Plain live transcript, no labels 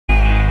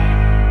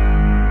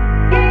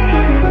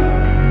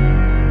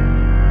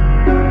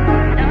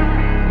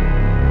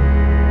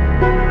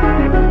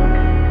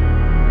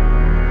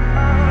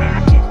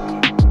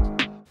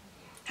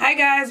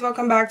guys,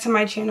 welcome back to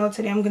my channel.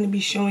 Today I'm going to be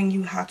showing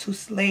you how to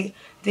slay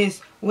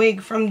this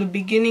wig from the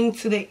beginning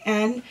to the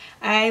end.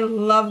 I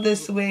love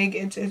this wig.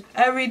 It's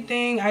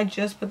everything. I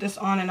just put this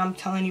on and I'm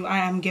telling you, I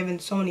am giving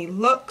so many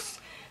looks.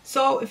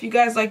 So if you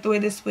guys like the way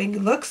this wig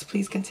looks,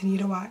 please continue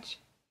to watch.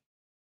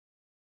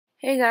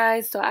 Hey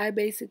guys, so I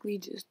basically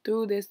just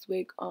threw this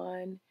wig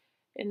on,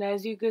 and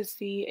as you can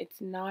see, it's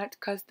not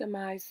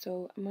customized,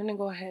 so I'm going to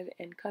go ahead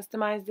and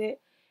customize it.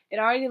 It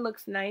already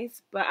looks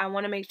nice, but I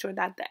want to make sure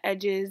that the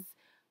edges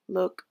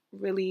look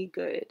really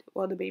good,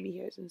 well, the baby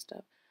hairs and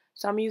stuff.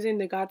 So I'm using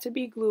the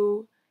Got2b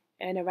glue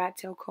and a rat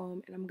tail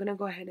comb, and I'm going to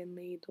go ahead and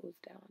lay those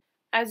down.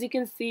 As you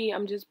can see,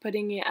 I'm just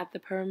putting it at the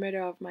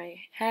perimeter of my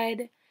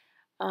head,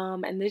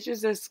 and this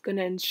is just going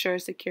to ensure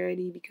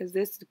security because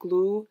this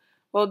glue,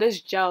 well,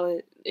 this gel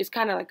is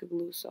kind of like a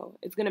glue, so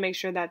it's going to make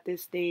sure that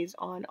this stays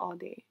on all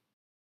day.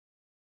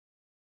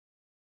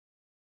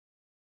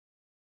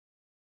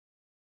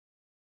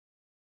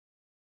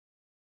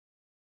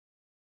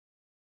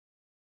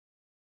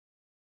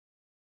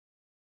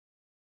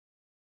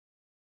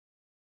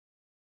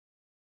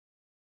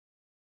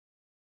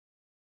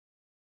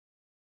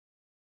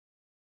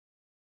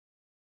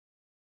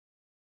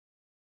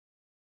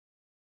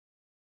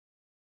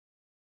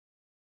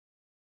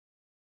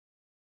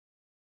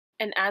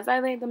 And as I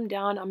lay them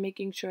down, I'm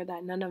making sure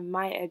that none of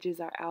my edges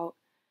are out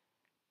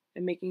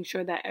and making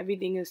sure that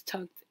everything is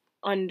tucked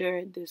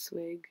under this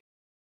wig.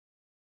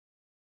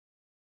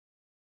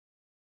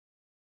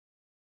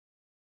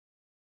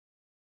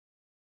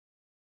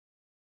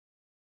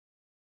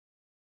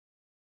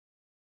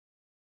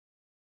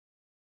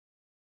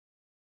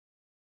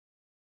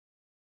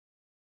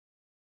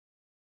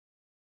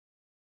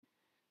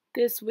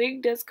 This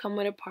wig does come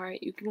with a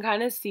part. You can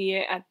kind of see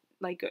it at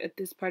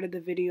this part of the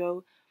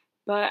video,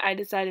 but I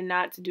decided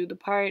not to do the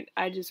part.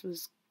 I just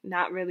was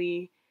not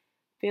really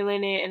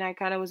feeling it, and I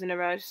kind of was in a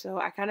rush, so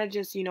I kind of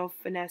just,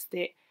 finessed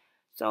it.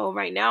 So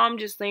right now I'm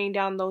just laying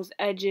down those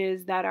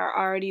edges that are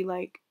already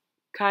like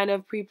kind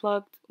of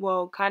pre-plucked,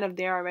 well, kind of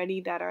there already,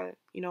 that are,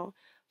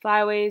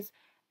 flyaways,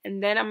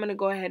 and then I'm going to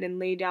go ahead and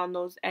lay down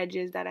those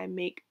edges that I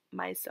make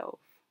myself.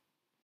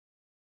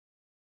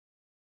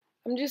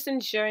 I'm just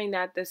ensuring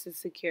that this is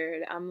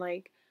secured. I'm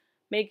like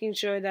making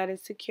sure that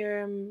it's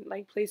secure. I'm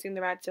like placing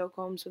the rat tail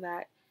comb so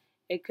that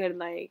it could,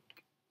 like,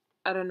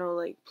 I don't know,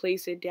 like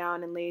place it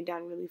down and lay it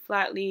down really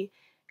flatly.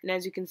 And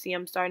as you can see,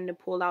 I'm starting to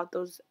pull out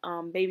those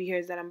baby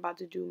hairs that I'm about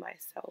to do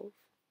myself.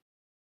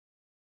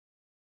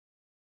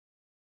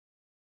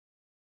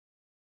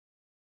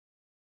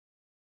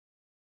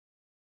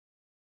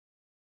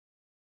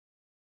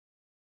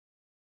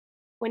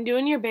 When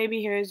doing your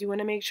baby hairs, you want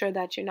to make sure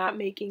that you're not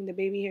making the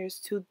baby hairs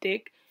too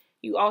thick.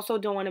 You also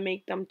don't want to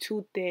make them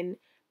too thin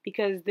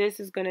because this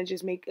is going to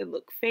just make it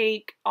look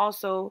fake.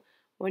 Also,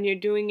 when you're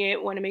doing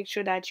it, want to make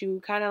sure that you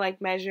kind of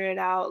like measure it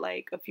out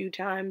like a few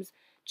times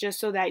just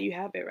so that you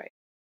have it right.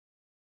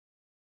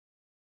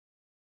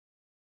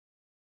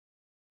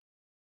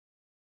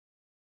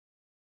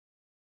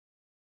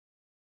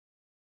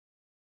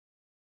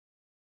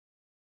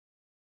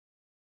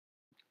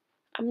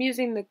 I'm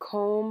using the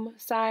comb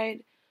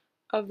side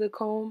of the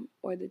comb,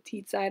 or the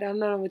teat side, I don't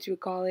know what you would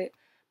call it,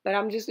 but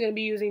I'm just going to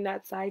be using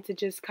that side to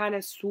just kind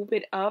of swoop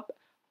it up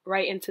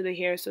right into the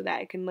hair so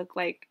that it can look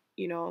like,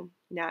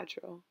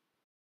 natural.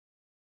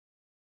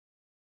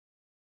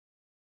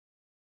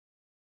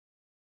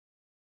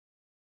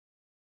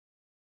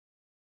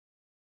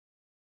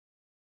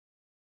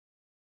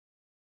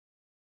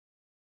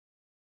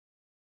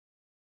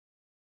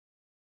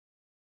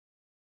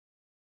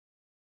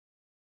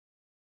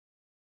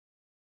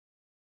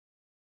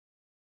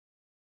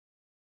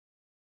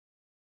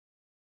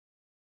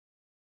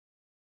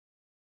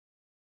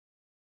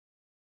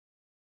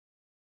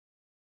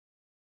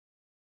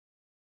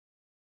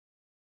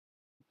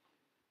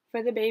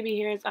 For the baby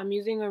hairs, I'm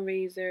using a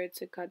razor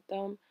to cut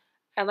them.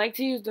 I like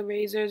to use the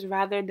razors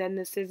rather than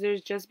the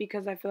scissors just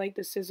because I feel like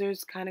the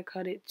scissors kind of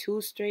cut it too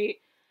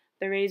straight.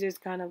 The razors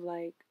kind of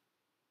like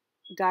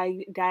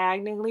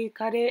diagonally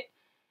cut it.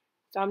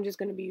 So I'm just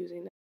going to be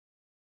using that.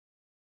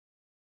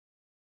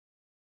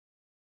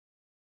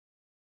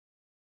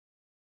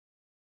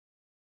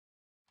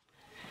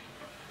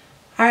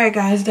 Alright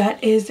guys,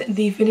 that is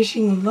the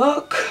finishing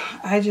look.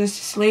 I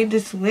just slayed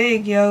this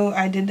wig, yo.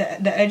 I did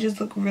the edges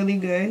look really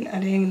good. I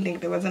didn't even think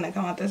they was gonna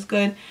come out this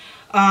good.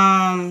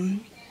 And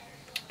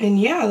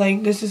yeah,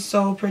 like, this is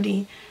so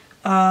pretty.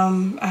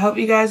 I hope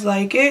you guys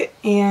like it,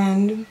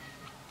 and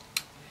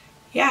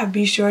yeah,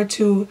 be sure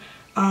to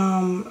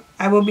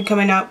I will be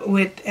coming up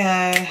with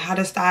how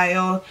to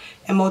style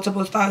and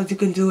multiple styles you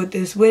can do with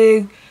this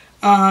wig.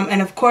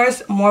 And of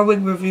course, more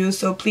wig reviews,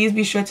 so please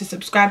be sure to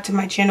subscribe to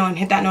my channel and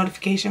hit that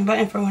notification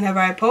button for whenever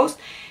I post.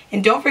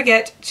 And don't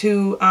forget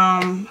to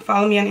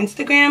follow me on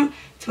Instagram,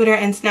 Twitter,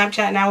 and Snapchat,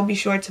 and I will be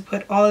sure to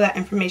put all of that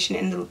information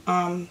in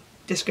the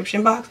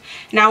description box.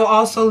 And I will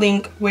also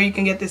link where you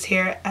can get this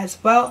hair as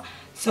well.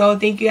 So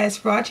thank you guys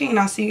for watching, and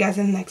I'll see you guys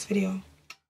in the next video.